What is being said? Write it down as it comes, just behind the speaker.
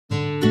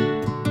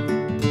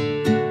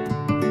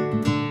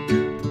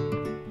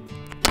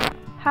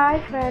Hi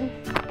friends,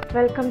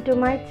 welcome to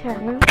my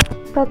channel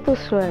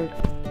Thathus world.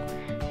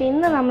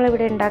 ഇന്ന് നമ്മൾ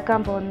ഇവിടെ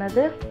ഉണ്ടാക്കാൻ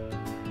പോകുന്നത്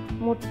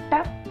മുട്ട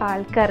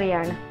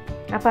പാൽക്കറിയാണ്.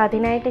 അപ്പോൾ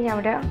അതിനായിട്ട് ഞാൻ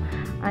ഇവിടെ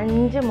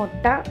 5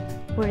 മുട്ട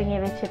പുഴുങ്ങി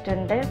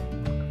വെച്ചിട്ടുണ്ട്.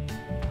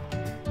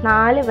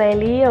 4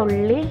 വലിയ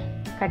ഉള്ളി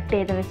കട്ട്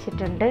ചെയ്ത്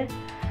വെച്ചിട്ടുണ്ട്.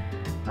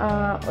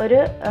 ഒരു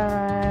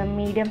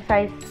മീഡിയം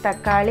സൈസ്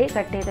തക്കാളി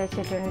കട്ട് ചെയ്ത്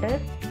വെച്ചിട്ടുണ്ട്.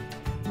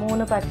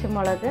 3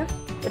 പച്ചമുളക്,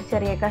 ഒരു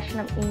ചെറിയ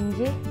കഷ്ണം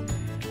ഇഞ്ചി,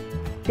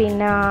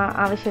 പിന്നെ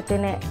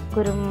ആവശ്യത്തിന്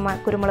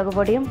കുരുമുളക്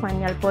പൊടിയും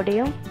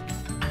മഞ്ഞൾപ്പൊടിയും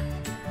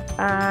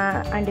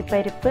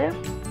അണ്ടിപ്പരിപ്പ്,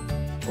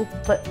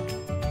 ഉപ്പ്,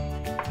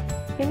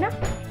 പിന്നെ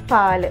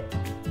പാല്.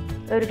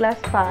 ഒരു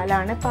ഗ്ലാസ്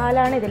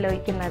പാലാണ് ഇതിൽ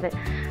ഒഴിക്കുന്നത്.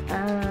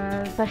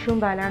 പശുവും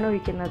പാലാണ്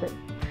ഒഴിക്കുന്നത്.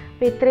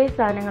 അപ്പോൾ ഇത്രയും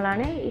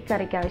സാധനങ്ങളാണ് ഈ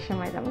കറിക്ക്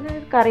ആവശ്യമായത്. നമുക്ക്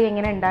കറി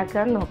എങ്ങനെ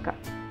ഉണ്ടാക്കുക എന്ന് നോക്കാം.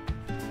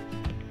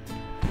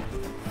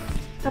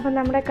 അപ്പം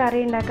നമ്മുടെ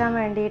കറി ഉണ്ടാക്കാൻ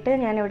വേണ്ടിയിട്ട്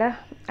ഞാനിവിടെ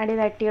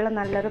അടിതട്ടിയുള്ള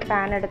നല്ലൊരു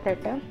പാൻ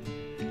എടുത്തിട്ട്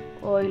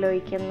ഓയിൽ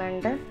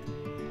ഒഴിക്കുന്നുണ്ട്.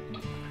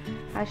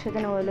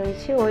 ആവശ്യത്തിന് ഓയിൽ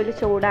ഒഴിച്ച് ഓയിൽ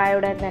ചൂടായ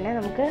ഉടൻ തന്നെ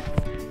നമുക്ക്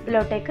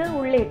ഇതിലോട്ടേക്ക്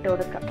ഉള്ളി ഇട്ട്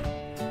കൊടുക്കാം.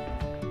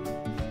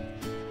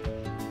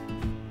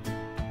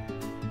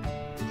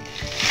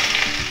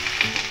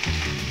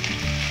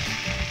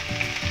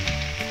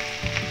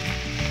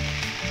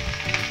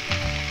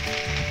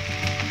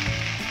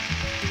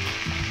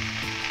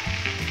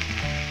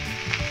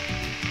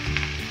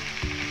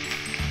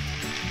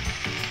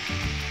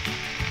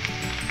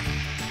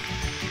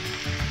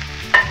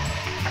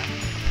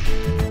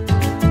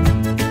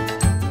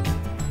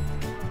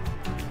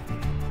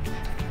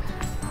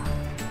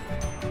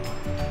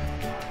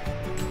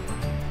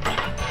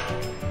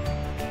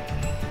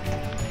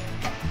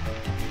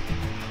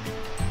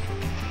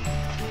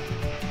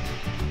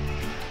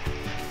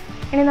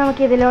 ഇനി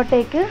നമുക്ക്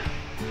ഇതിലോട്ടേക്ക്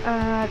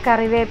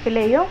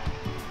കറിവേപ്പിലയും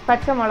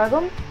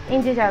പച്ചമുളകും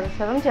ഇഞ്ചി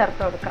ചതച്ചതും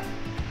ചേർത്ത് കൊടുക്കാം.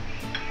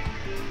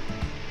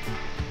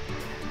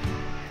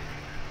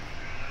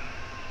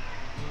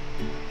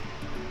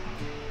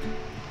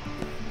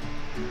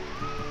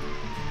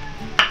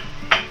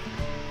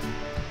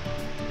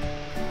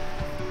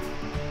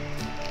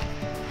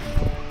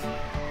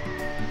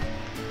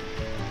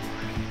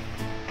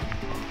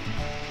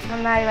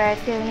 നന്നായി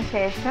വഴറ്റിയതിന്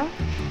ശേഷം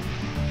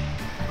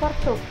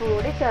കുറച്ച് ഉപ്പ്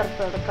കൂടി ചേർത്ത്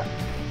കൊടുക്കാം.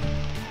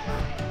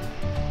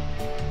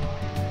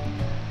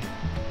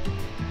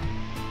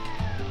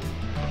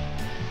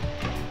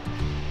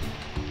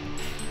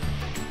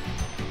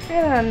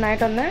 ഇത്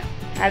നന്നായിട്ടൊന്ന്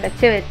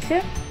അടച്ച് വെച്ച്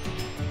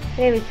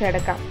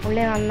വേവിച്ചെടുക്കാം.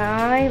 ഉള്ളി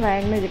നന്നായി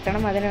വഴന്ന്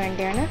കിട്ടണം, അതിനു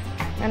വേണ്ടിയാണ്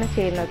അങ്ങനെ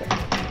ചെയ്യുന്നത്.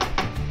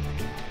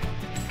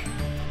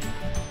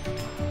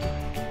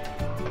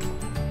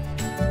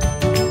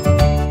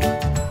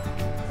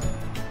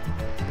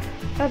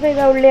 അപ്പോൾ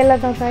ഇത് ഉള്ളിയെല്ലാം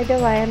നന്നായിട്ട്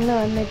വഴന്ന്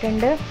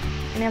വന്നിട്ടുണ്ട്.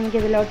 ഇനി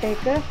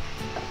നമുക്കിതിലോട്ടേക്ക്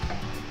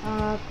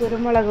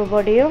കുരുമുളക്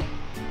പൊടിയും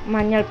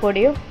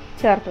മഞ്ഞൾപ്പൊടിയും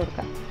ചേർത്ത്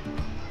കൊടുക്കാം.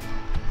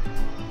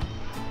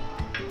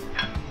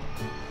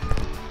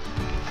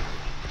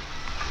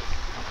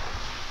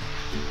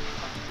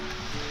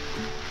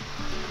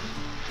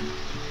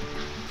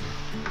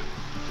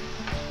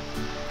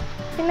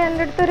 പിന്നെ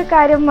എൻ്റെ അടുത്തൊരു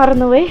കാര്യം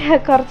മറന്നുപോയി,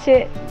 കുറച്ച്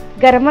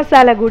ഗരം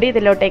മസാല കൂടി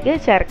ഇതിലോട്ടേക്ക്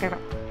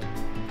ചേർക്കണം.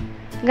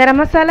 ഗരം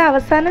മസാല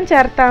അവസാനം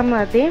ചേർത്താൽ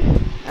മതി,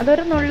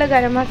 അതൊരു നുള്ളു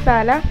ഗരം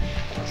മസാല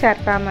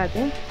ചേർത്താൽ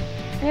മതി.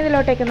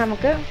 ഇതിലോട്ടേക്ക്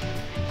നമുക്ക്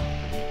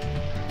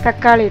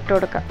തക്കാളി ഇട്ട്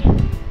കൊടുക്കാം.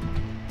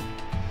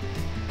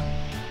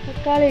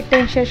 തക്കാളി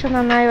ഇട്ടതിന് ശേഷം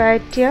നന്നായി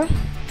വഴറ്റിയ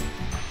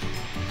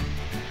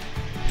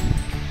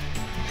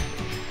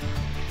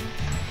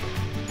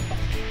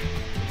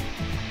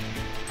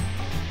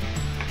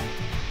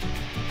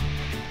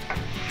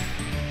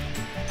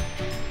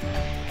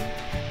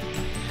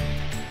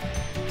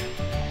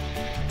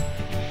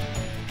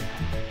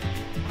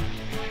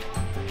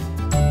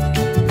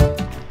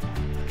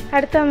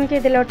അടുത്ത നമുക്ക്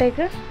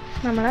ഇതിലോട്ടേക്ക്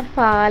നമ്മൾ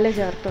പാല്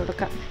ചേർത്ത്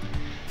കൊടുക്കാം.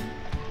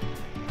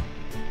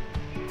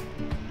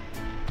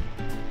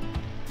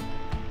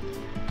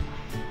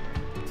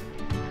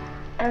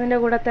 അതിൻ്റെ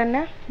കൂടെ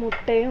തന്നെ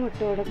മുട്ടയും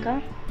ഇട്ട് കൊടുക്കാം.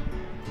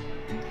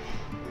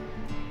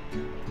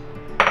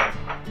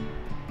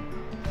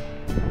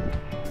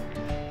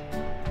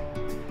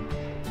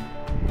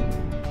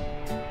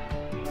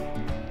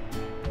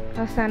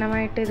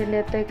 അവസാനമായിട്ട്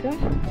ഇതിൻ്റെ അകത്തേക്ക്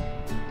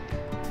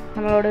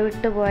നമ്മളോട്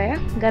വിട്ടുപോയ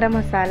ഗരം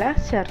മസാല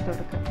ചേർത്ത്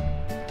കൊടുക്കാം.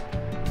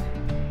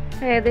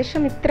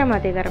 ഏകദേശം ഇത്ര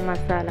മതി ഗരം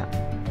മസാല,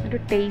 ഒരു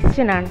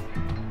ടേസ്റ്റിനാണ്.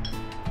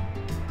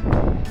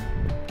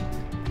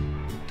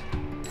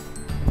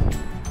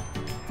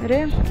 ഒരു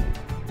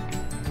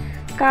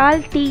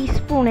 1/4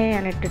 ടീസ്പൂണേ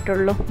ഞാൻ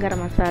ഇട്ടിട്ടുള്ളൂ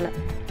ഗരം മസാല.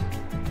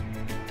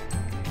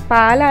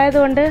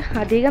 പാലായതുകൊണ്ട്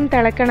അധികം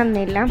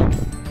തിളക്കണമെന്നില്ല,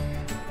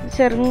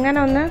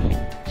 ചെറുങ്ങനെ ഒന്ന്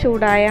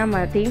ചൂടായാൽ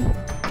മതി.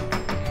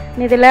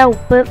 ഇതിലെ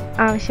ഉപ്പ്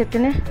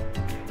ആവശ്യത്തിന്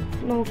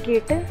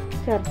നോക്കിയിട്ട്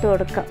ചേർത്ത്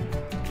കൊടുക്കാം.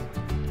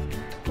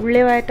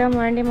 ഉള്ളി വഴറ്റാൻ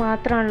വേണ്ടി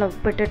മാത്രമാണല്ലോ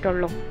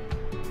ഉപ്പിട്ടിട്ടുള്ളൂ.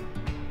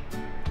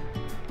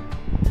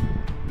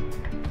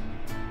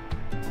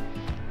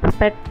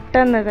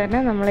 പെട്ടെന്ന് തന്നെ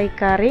നമ്മൾ ഈ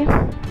കറി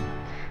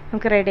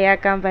നമുക്ക്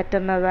റെഡിയാക്കാൻ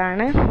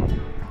പറ്റുന്നതാണ്.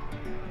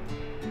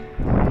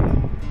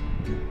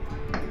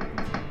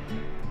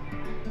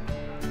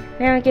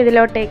 നമുക്ക്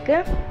ഇതിലോട്ടേക്ക്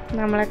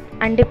നമ്മൾ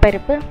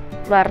അണ്ടിപ്പരിപ്പ്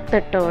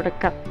വറുത്തിട്ട്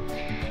കൊടുക്കാം.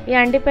 ഈ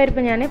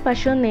അണ്ടിപ്പരിപ്പ് ഞാൻ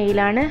പശു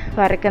നെയ്യിലാണ്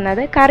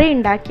വറുക്കുന്നത്. കറി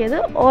ഉണ്ടാക്കിയത്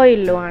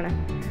ഓയിലുമാണ്.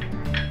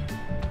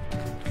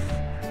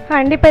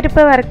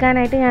 അണ്ടിപ്പരിപ്പ്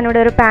വറുക്കാനായിട്ട് ഞാനിവിടെ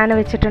ഒരു പാൻ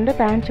വെച്ചിട്ടുണ്ട്.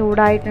 പാൻ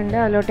ചൂടായിട്ടുണ്ട്.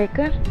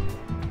 അതിലോട്ടേക്ക്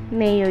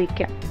നെയ്യ്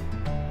ഒഴിക്കാം.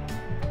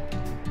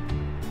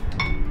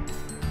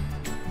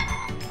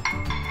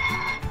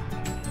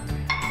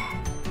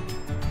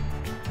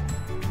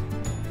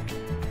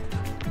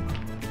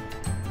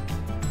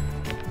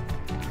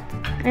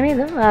 ഇനി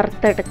ഇത്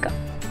വറുത്തെടുക്കാം.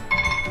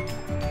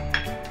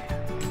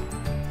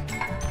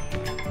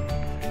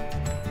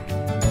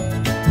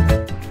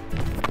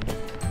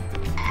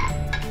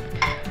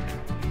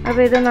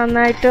 അപ്പോൾ ഇത്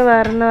നന്നായിട്ട്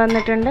വറന്ന്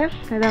വന്നിട്ടുണ്ട്.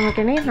 ഇത്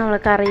നമുക്കിനി നമ്മൾ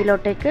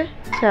കറിയിലോട്ടേക്ക്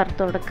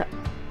ചേർത്ത് കൊടുക്കാം.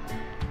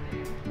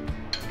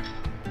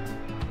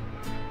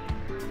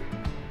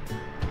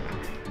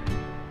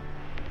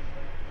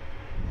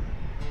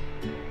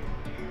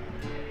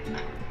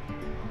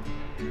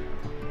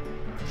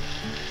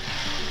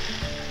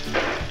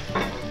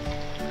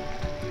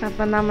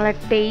 അപ്പം നമ്മളെ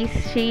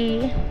ടേസ്റ്റി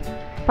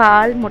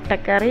പാൽ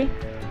മുട്ടക്കറി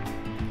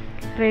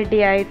റെഡി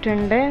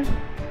ആയിട്ടുണ്ട്.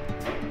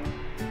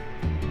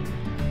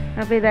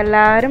 അപ്പോൾ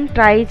ഇതെല്ലാവരും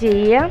ട്രൈ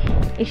ചെയ്യുക.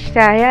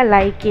 ഇഷ്ടമായ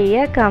ലൈക്ക്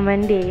ചെയ്യുക,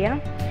 കമൻറ്റ്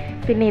ചെയ്യുക.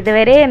 പിന്നെ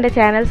ഇതുവരെ എൻ്റെ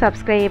ചാനൽ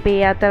സബ്സ്ക്രൈബ്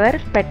ചെയ്യാത്തവർ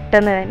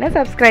പെട്ടെന്ന് തന്നെ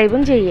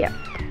സബ്സ്ക്രൈബും ചെയ്യുക.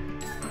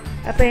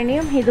 അപ്പോൾ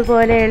ഇനിയും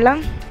ഇതുപോലെയുള്ള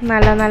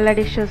നല്ല നല്ല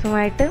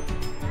ഡിഷസുമായിട്ട്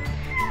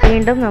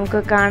വീണ്ടും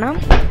നമുക്ക് കാണാം.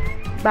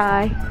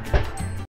 ബായ്.